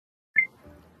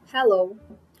Hello,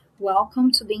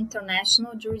 welcome to the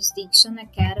International Jurisdiction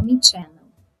Academy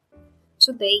channel.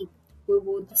 Today, we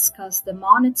will discuss the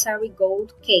Monetary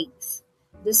Gold case,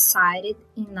 decided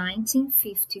in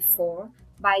 1954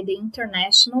 by the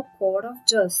International Court of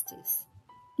Justice,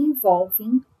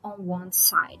 involving on one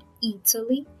side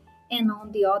Italy and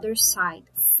on the other side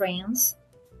France,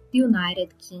 the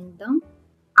United Kingdom,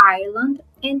 Ireland,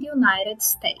 and the United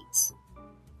States.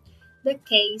 The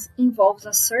case involves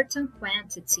a certain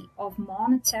quantity of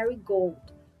monetary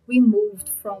gold removed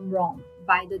from Rome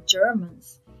by the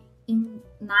Germans in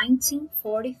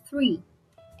 1943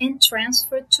 and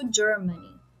transferred to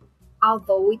Germany,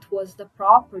 although it was the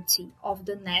property of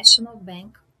the National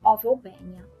Bank of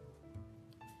Albania.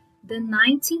 The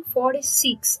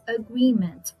 1946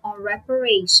 Agreement on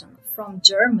Reparation from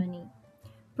Germany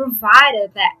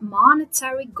provided that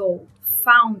monetary gold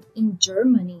found in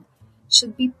Germany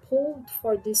should be pooled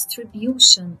for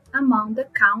distribution among the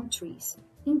countries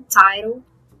entitled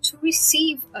to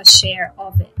receive a share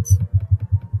of it.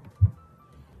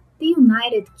 The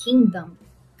United Kingdom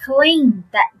claimed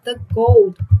that the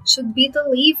gold should be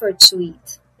delivered to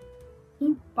it,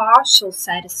 in partial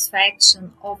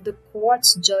satisfaction of the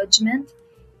court's judgment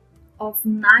of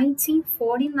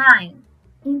 1949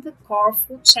 in the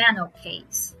Corfu Channel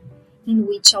case, in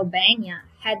which Albania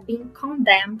had been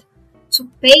condemned to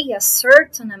pay a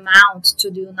certain amount to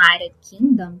the United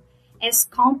Kingdom as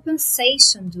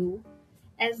compensation due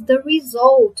as the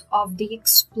result of the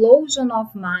explosion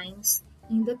of mines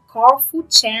in the Corfu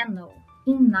Channel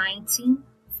in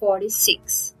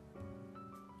 1946.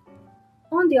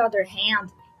 On the other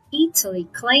hand, Italy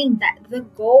claimed that the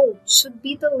gold should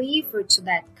be delivered to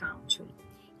that country,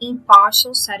 in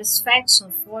partial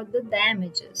satisfaction for the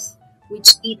damages,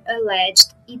 which it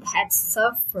alleged it had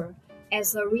suffered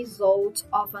as a result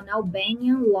of an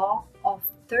Albanian law of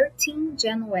 13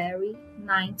 January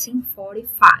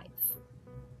 1945.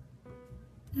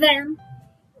 Then,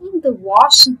 in the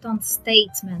Washington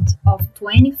Statement of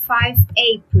 25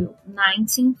 April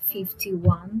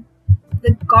 1951,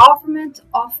 the government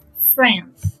of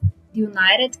France, the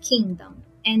United Kingdom,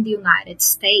 and the United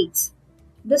States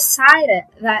decided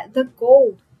that the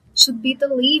gold should be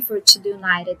delivered to the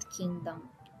United Kingdom,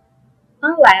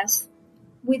 unless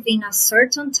within a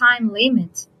certain time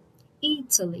limit,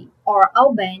 Italy or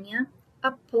Albania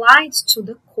applied to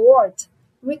the court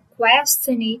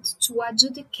requesting it to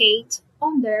adjudicate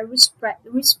on their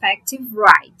respective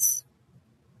rights.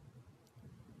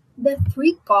 The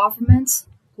three governments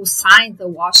who signed the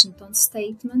Washington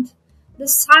Statement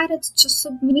decided to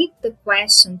submit the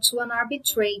question to an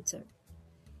arbitrator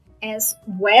as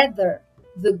whether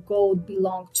the gold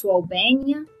belonged to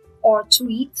Albania or to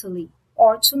Italy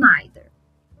or to neither.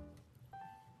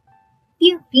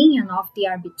 The opinion of the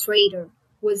arbitrator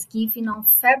was given on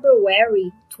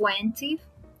February 20,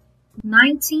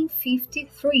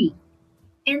 1953,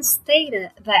 and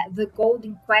stated that the gold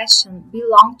in question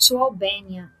belonged to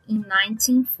Albania in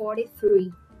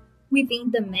 1943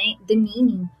 within the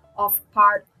meaning of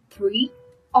Part 3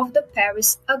 of the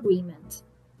Paris Agreement.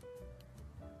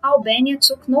 Albania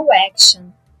took no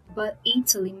action, but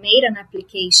Italy made an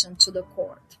application to the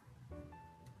court.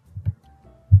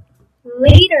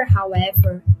 Later,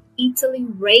 however, Italy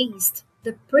raised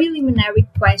the preliminary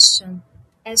question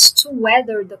as to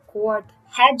whether the court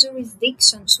had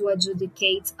jurisdiction to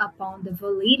adjudicate upon the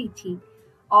validity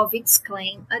of its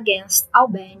claim against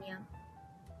Albania.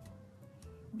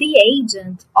 The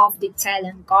agent of the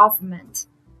Italian government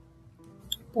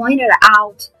pointed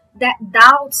out that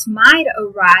doubts might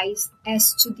arise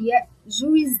as to the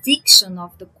jurisdiction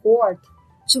of the court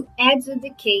to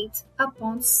adjudicate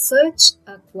upon such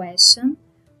a question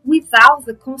without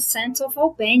the consent of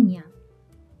Albania,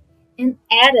 and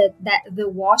added that the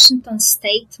Washington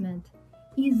Statement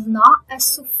is not a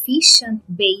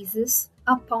sufficient basis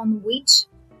upon which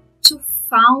to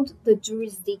found the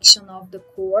jurisdiction of the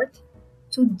court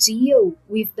to deal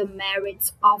with the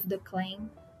merits of the claim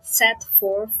set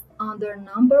forth under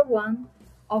number 1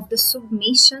 of the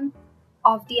submission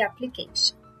of the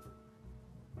application.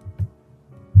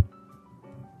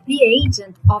 The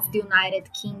agent of the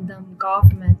United Kingdom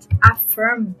government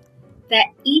affirmed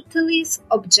that Italy's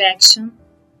objection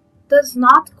does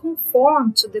not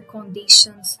conform to the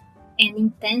conditions and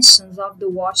intentions of the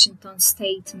Washington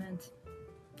Statement.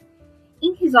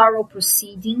 In his oral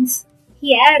proceedings,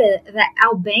 he added that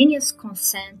Albania's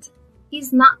consent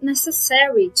is not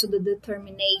necessary to the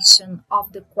determination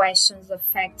of the questions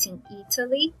affecting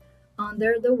Italy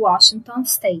under the Washington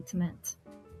Statement.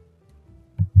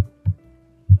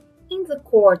 In the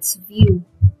court's view,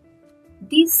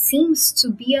 this seems to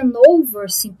be an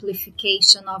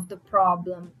oversimplification of the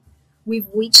problem, with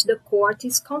which the court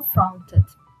is confronted.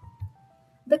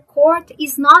 The court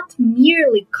is not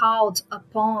merely called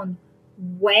upon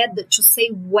to say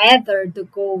whether the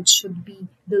gold should be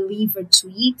delivered to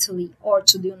Italy or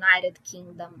to the United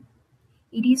Kingdom.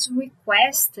 It is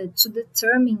requested to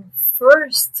determine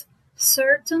first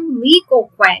certain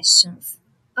legal questions,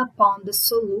 upon the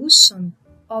solution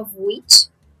of which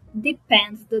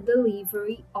depends the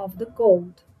delivery of the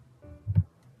gold.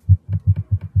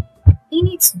 In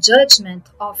its judgment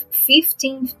of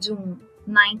 15 June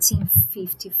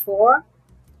 1954,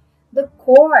 the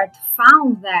court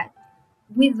found that,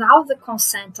 without the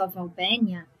consent of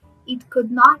Albania, it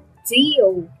could not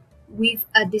deal with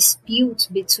a dispute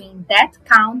between that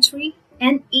country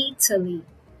and Italy,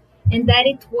 and that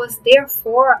it was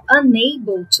therefore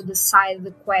unable to decide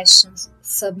the questions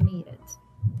submitted.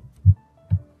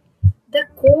 The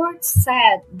court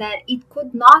said that it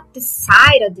could not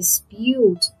decide a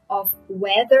dispute of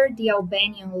whether the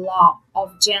Albanian law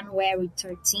of January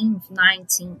 13,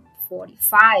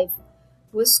 1945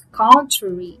 was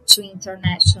contrary to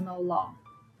international law,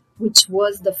 which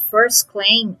was the first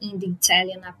claim in the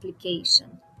Italian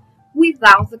application,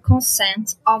 without the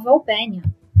consent of Albania.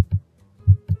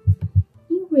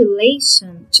 In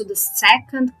relation to the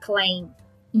second claim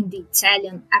in the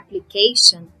Italian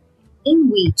application, in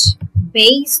which,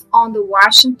 based on the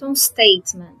Washington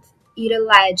Statement, it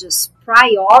alleges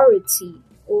priority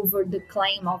over the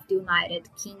claim of the United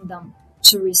Kingdom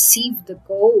to receive the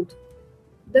gold,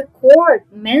 the court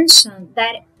mentioned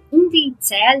that in the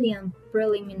Italian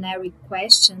preliminary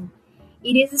question,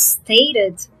 it is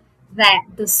stated that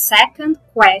the second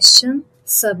question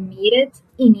submitted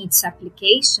in its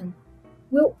application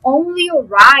will only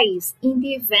arise in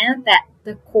the event that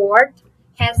the court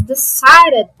has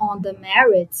decided on the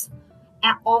merits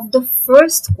of the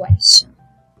first question.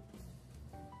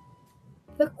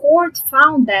 The court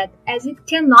found that, as it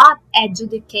cannot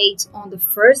adjudicate on the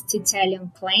first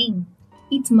Italian claim,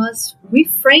 it must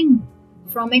refrain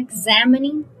from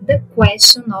examining the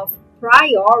question of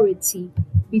priority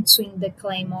between the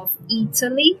claim of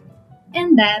Italy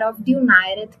and that of the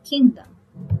United Kingdom.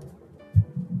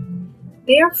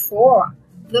 Therefore,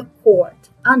 the court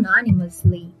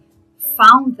unanimously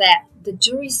found that the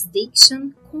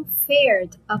jurisdiction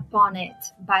conferred upon it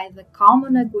by the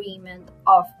common agreement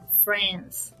of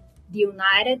France, the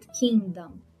United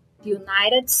Kingdom, the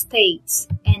United States,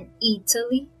 and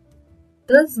Italy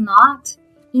does not,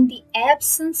 in the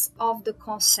absence of the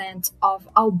consent of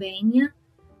Albania,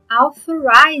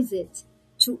 authorize it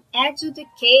to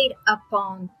adjudicate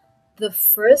upon the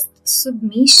first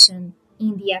submission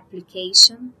in the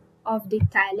application of the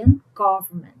Italian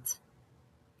government.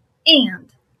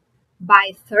 And,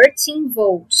 by 13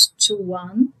 votes to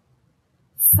 1,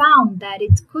 found that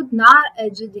it could not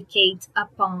adjudicate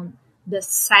upon the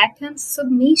second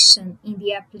submission in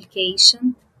the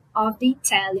application of the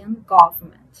Italian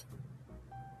government.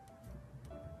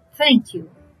 Thank you.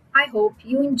 I hope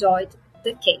you enjoyed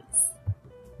the case.